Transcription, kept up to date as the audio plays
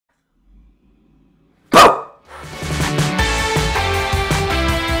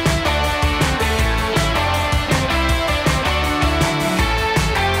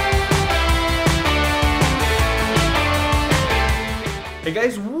Hey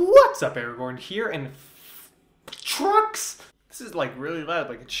guys, what's up? Erik here, and trucks! This is like really loud,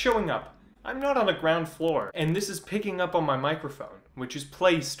 like it's showing up. I'm not on the ground floor, and this is picking up on my microphone, which is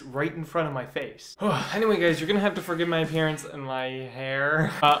placed right in front of my face. Anyway guys, you're gonna have to forgive my appearance and my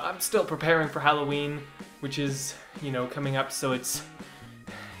hair. I'm still preparing for Halloween, which is, you know, coming up, so it's...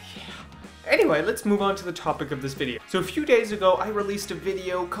 Anyway, let's move on to the topic of this video. So a few days ago, I released a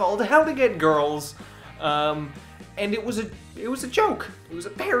video called How to Get Girls, and it was a joke. It was a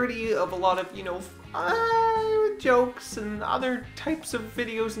parody of a lot of, you know, jokes and other types of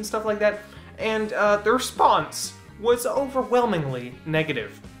videos and stuff like that, and the response was overwhelmingly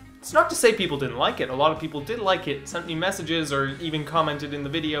negative. It's not to say people didn't like it. A lot of people did like it, sent me messages, or even commented in the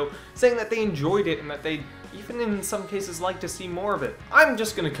video saying that they enjoyed it and that they even in some cases like to see more of it. I'm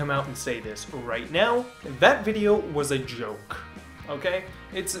just gonna come out and say this right now. That video was a joke. Okay?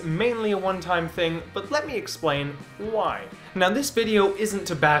 It's mainly a one-time thing, but let me explain why. Now, this video isn't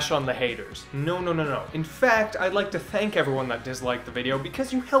to bash on the haters. No. In fact, I'd like to thank everyone that disliked the video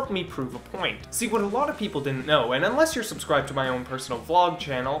because you helped me prove a point. See, what a lot of people didn't know, and unless you're subscribed to my own personal vlog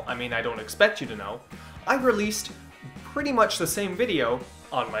channel, I mean, I don't expect you to know, I released pretty much the same video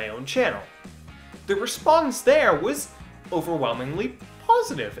on my own channel. The response there was overwhelmingly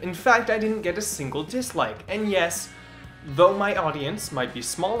positive. In fact, I didn't get a single dislike, and yes, though my audience might be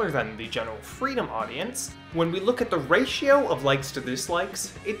smaller than the general Freedom audience, when we look at the ratio of likes to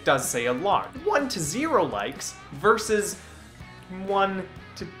dislikes, it does say a lot. 1 to 0 likes versus 1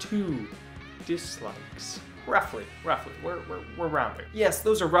 to 2 dislikes. Roughly. We're rounding. Yes,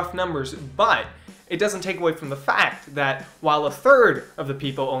 those are rough numbers, but it doesn't take away from the fact that while a third of the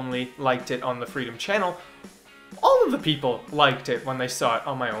people only liked it on the Freedom channel, all of the people liked it when they saw it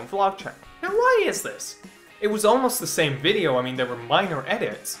on my own vlog channel. Now, why is this? It was almost the same video. I mean, there were minor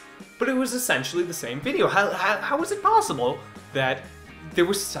edits, but it was essentially the same video. How was it possible that there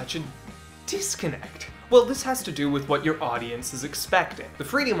was such a disconnect? Well, this has to do with what your audience is expecting. The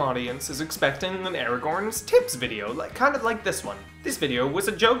Freedom audience is expecting an Aragorn's tips video, kind of like this one. This video was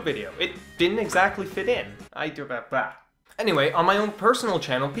a joke video. It didn't exactly fit in. Anyway, on my own personal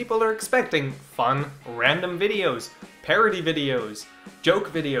channel, people are expecting fun, random videos, parody videos,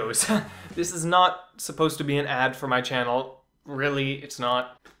 joke videos. This is not supposed to be an ad for my channel. Really, it's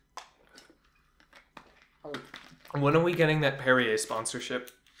not. When are we getting that Perrier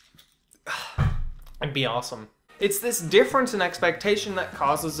sponsorship? It'd be awesome. It's this difference in expectation that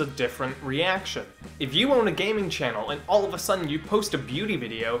causes a different reaction. If you own a gaming channel and all of a sudden you post a beauty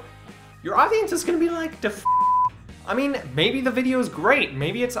video, your audience is gonna be like, I mean, maybe the video is great,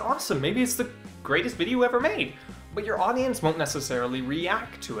 maybe it's awesome, maybe it's the greatest video ever made, but your audience won't necessarily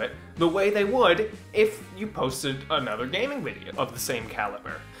react to it the way they would if you posted another gaming video of the same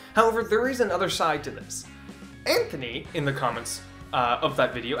caliber. However, there is another side to this. Anthony, in the comments of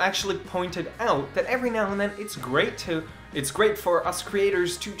that video, actually pointed out that every now and then it's great for us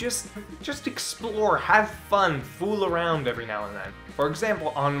creators to just explore, have fun, fool around every now and then. For example,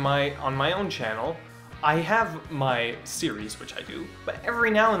 on my own channel, I have my series, which I do, but every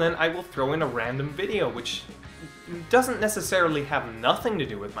now and then I will throw in a random video, which doesn't necessarily have nothing to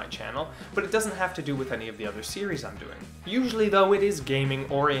do with my channel, but it doesn't have to do with any of the other series I'm doing. Usually though, it is gaming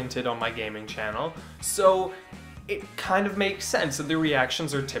oriented on my gaming channel, so it kind of makes sense that the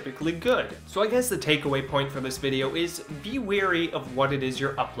reactions are typically good. So I guess the takeaway point for this video is be wary of what it is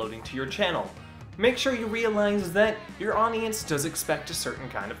you're uploading to your channel. Make sure you realize that your audience does expect a certain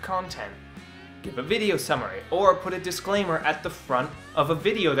kind of content. Give a video summary, or put a disclaimer at the front of a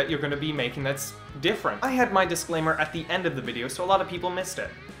video that you're going to be making that's different. I had my disclaimer at the end of the video, so a lot of people missed it.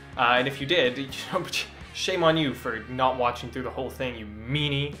 And if you did, you know, shame on you for not watching through the whole thing, you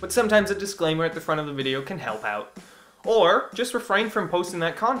meanie. But sometimes a disclaimer at the front of the video can help out. Or just refrain from posting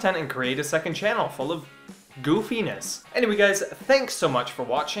that content and create a second channel full of goofiness. Anyway guys, thanks so much for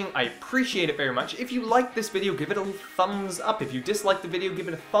watching. I appreciate it very much. If you liked this video, give it a thumbs up. If you disliked the video, give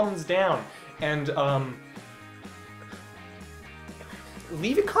it a thumbs down. And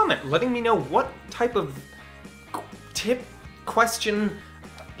leave a comment letting me know what type of tip, question,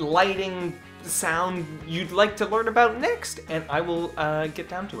 lighting, sound you'd like to learn about next, and I will get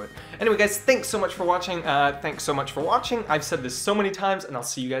down to it. Anyway guys, thanks so much for watching. I've said this so many times, and I'll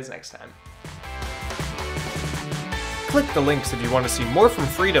see you guys next time. Click the links if you want to see more from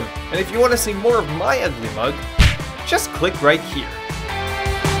Freedom, and if you want to see more of my ugly mug, just click right here.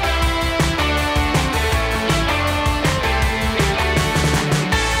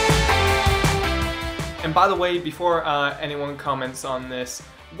 And by the way, before anyone comments on this,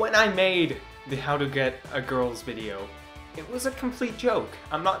 when I made the How to Get a Girls video, it was a complete joke.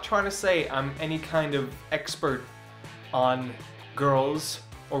 I'm not trying to say I'm any kind of expert on girls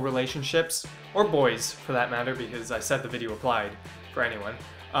or relationships, or boys for that matter, because I said the video applied for anyone,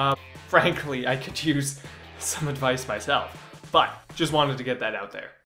 frankly, I could use some advice myself, but just wanted to get that out there.